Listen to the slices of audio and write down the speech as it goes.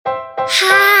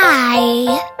Hi,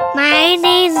 my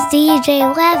name's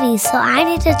DJ Levy, so I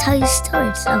need to tell you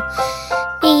stories. So,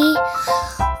 me,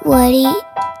 Woody,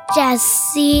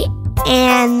 Jesse,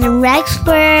 and Rex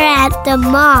were at the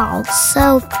mall.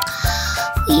 So,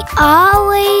 we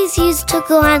always used to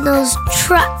go on those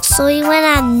trucks. So, we went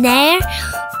on there.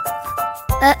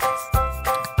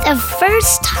 The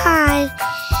first time,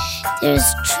 there's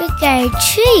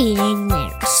trick-or-treating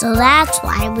there. So, that's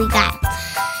why we got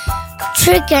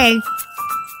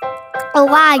a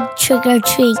lot of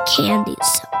trick-or-treat candies.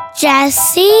 So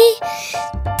Jesse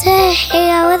to hang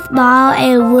out with Ball,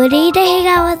 and Woody to hang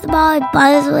out with Ball, and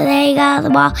Buzz would hang out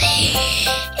with Ball,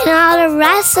 and all the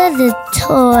rest of the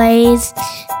toys,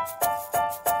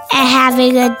 and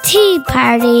having a tea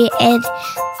party, and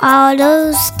all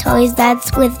those toys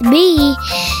that's with me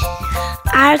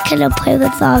are gonna play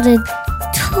with all the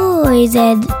toys,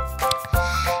 and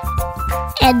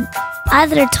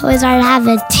other toys are to have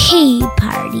a tea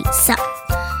party. So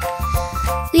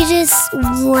we just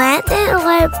went and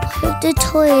play with the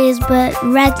toys, but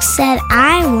Rex said,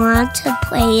 I want to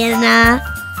play in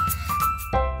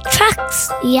trucks.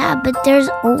 Yeah, but there's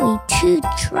only 2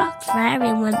 trucks for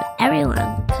everyone.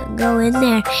 Everyone can go in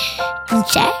there and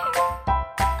share.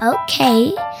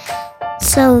 Okay,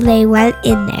 so they went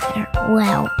in there.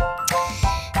 Well,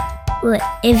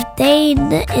 if they,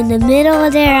 in the middle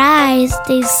of their eyes,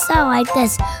 they saw like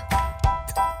this.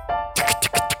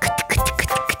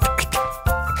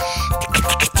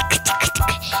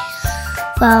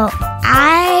 Well,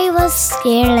 I was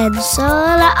scared, and so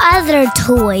the other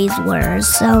toys were.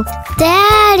 So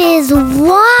that is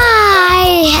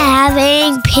why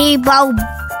having people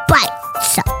bite.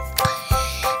 So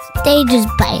they just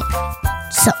bite.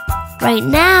 So right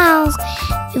now,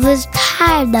 it was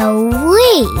time to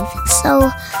leave.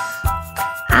 So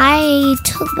I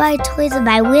took my toys in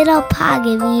my little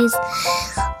pocket because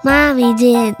Mommy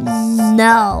didn't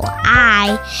know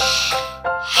I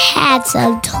had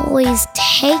some toys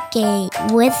taken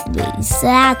with me. So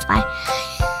that's why I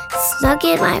snuck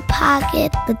in my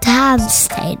pocket, but Tom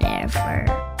stayed there for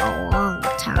a long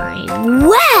time.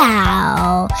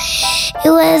 Wow! It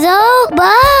was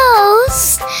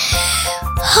almost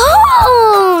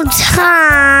home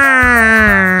time.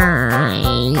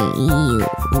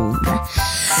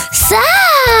 So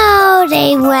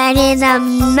they went in the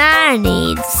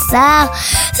morning. So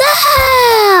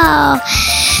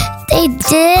they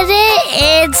did it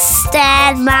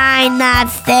instead. Might not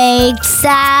think so.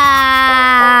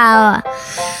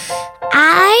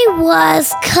 I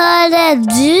was gonna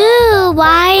do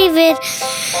my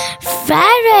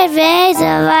favorite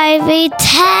of my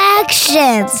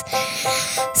detections.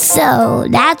 So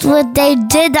that's what they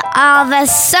did all of a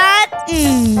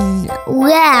sudden.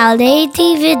 Well, they didn't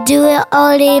even do it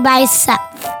only myself.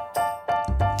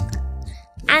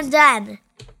 I'm done.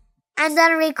 I'm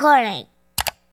done recording.